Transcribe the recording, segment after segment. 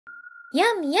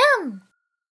Yum, yum!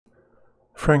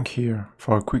 Frank here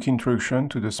for a quick introduction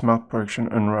to the Smart Projection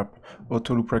Unwrap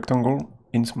Autoloop Rectangle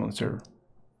in SMONSTER.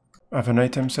 Have an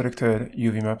item selected,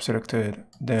 UV map selected,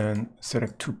 then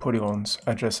select two polygons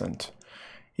adjacent.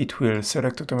 It will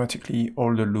select automatically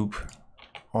all the loop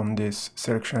on this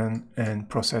selection and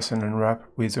process and unwrap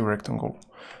with the rectangle.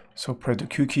 So press the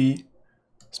Q key,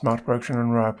 Smart Projection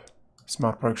Unwrap,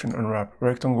 Smart Projection Unwrap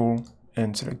Rectangle,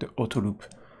 and select the Autoloop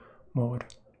mode.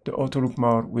 The Autoloop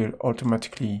mode will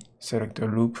automatically select a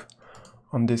loop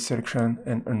on this selection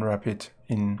and unwrap it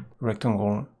in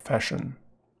rectangle fashion.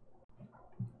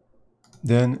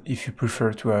 Then, if you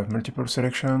prefer to have multiple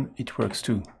selection, it works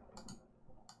too.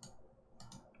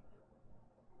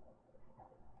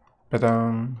 But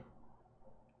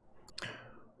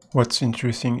what's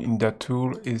interesting in that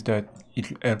tool is that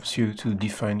it helps you to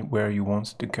define where you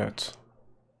want the cut.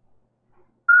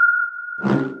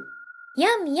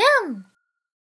 Yum, yum!